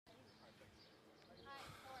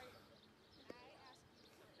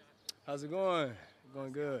How's it going?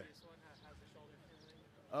 Going good.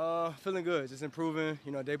 Feeling good. Just improving,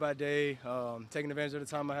 day by day. Taking advantage of the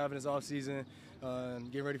time I have in this off season.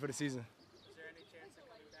 Getting ready for the season. Was there any chance of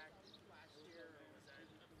coming back last year, or was that a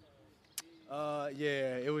full season?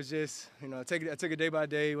 Yeah, it was just, I took it day by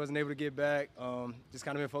day. Wasn't able to get back. Just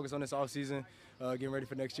kind of been focused on this off season, getting ready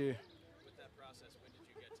for next year. With that process, when did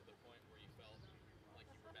you get to the point where you felt like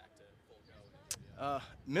you were back to full go and able to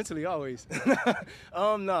be Mentally, always.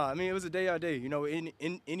 No, I mean it was a day by day.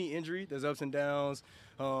 In any injury, there's ups and downs,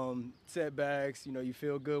 setbacks. You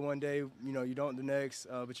feel good one day, you don't the next,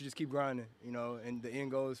 but you just keep grinding. And the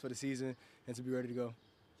end goal is for the season and to be ready to go.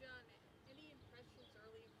 John, any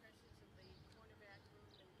early impressions of the cornerback room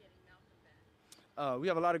and getting Malcolm back? We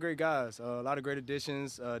have a lot of great guys, a lot of great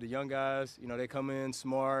additions. The young guys, they come in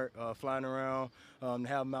smart, flying around.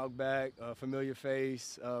 Have Malk back, familiar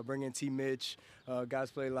face, bring in T. Mitch.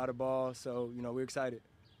 Guys play a lot of ball, so we're excited.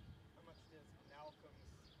 How much does Malcolm's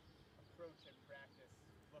approach in practice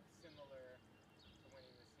look similar to when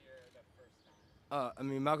he was here the first time? I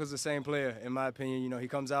mean, Malcolm's the same player, in my opinion. He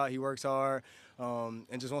comes out, he works hard,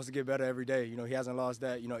 and just wants to get better every day. He hasn't lost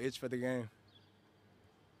that, itch for the game.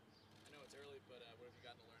 I know it's early, but what have you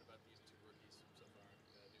gotten to learn about these two rookies so far?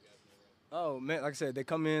 New guys in the room. Oh, man, like I said, they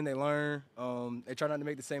come in, they learn. They try not to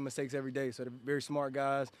make the same mistakes every day. So they're very smart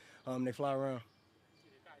guys. They fly around. Do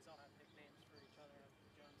you guys all have nicknames for each other,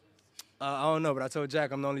 the Joneses? I don't know, but I told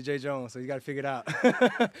Jack I'm the only J. Jones, so you got to figure it out.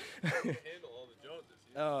 Handle all the Joneses.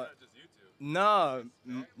 It's not just you two. Nah,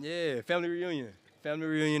 yeah, family reunion. Family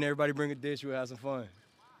reunion, everybody bring a dish, we'll have some fun. As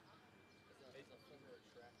a former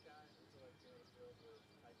track guy, what's it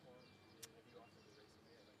like being on the field with Tyquan? Have you offered to race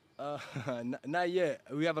him yet? Not yet.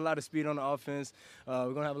 We have a lot of speed on the offense.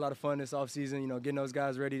 We're going to have a lot of fun this offseason, getting those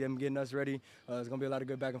guys ready, them getting us ready. It's going to be a lot of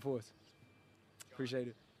good back and forth. Appreciate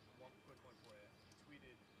it. One quick one for you. You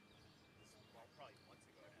tweeted this, well, probably months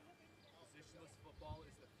ago now. Positionless football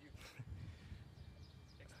is the future.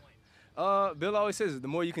 Explain. Bill always says it, the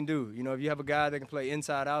more you can do. If you have a guy that can play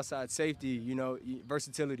inside, outside, safety,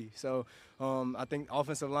 versatility. So I think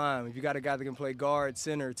offensive line, if you got a guy that can play guard,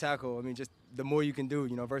 center, tackle, I mean, just the more you can do,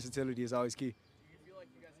 versatility is always key. Do you feel like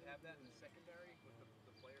you guys have that in the secondary with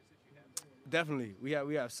the players that you have there? Definitely.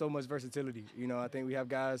 We have so much versatility. I think we have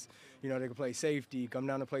guys, that can play safety, come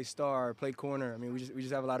down to play star, play corner. I mean, we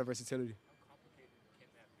just have a lot of versatility. How complicated can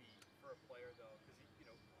that be for a player, though?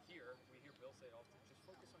 Because, here, we hear Bill say often, just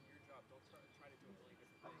focus on your job. Don't try to do a million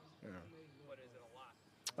different things. Yeah. But is it a lot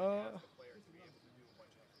to ask a player to be able to do a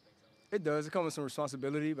bunch of different things at once? It does. It comes with some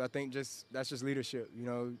responsibility, but I think that's just leadership.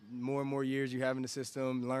 More and more years you have in the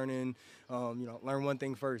system, learning. Learn one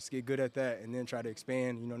thing first, get good at that, and then try to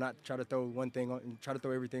expand. Not try to throw one thing on, try to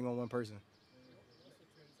throw everything on one person. Do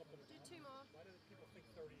two more. Why do people think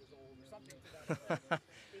 30 is old or something to that effect?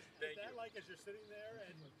 Is that like as you're sitting there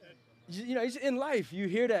and It's in life, you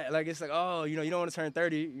hear that. Like, it's like, oh, you don't want to turn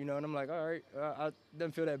 30, and I'm like, all right, I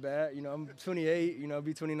doesn't feel that bad. I'm 28, I'll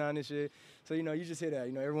be 29 this year. So, you just hear that.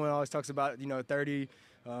 Everyone always talks about, 30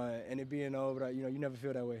 and it being old, but, you never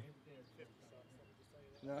feel that way.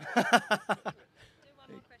 No. Do one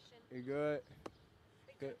more question. You good?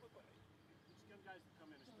 Good. these young guys that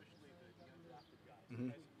come in, especially the undrafted guys,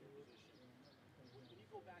 Mhm. guys in your position, when you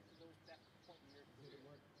go back to that point in your career,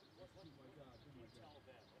 what do you tell them? What advice do you give those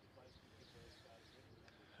guys?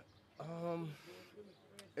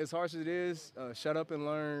 As harsh as it is, shut up and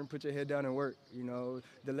learn. Put your head down and work.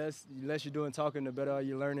 The less you're doing talking, the better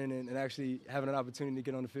you're learning and actually having an opportunity to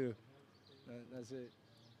get on the field. That's it.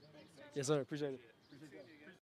 Yes, sir. Appreciate it.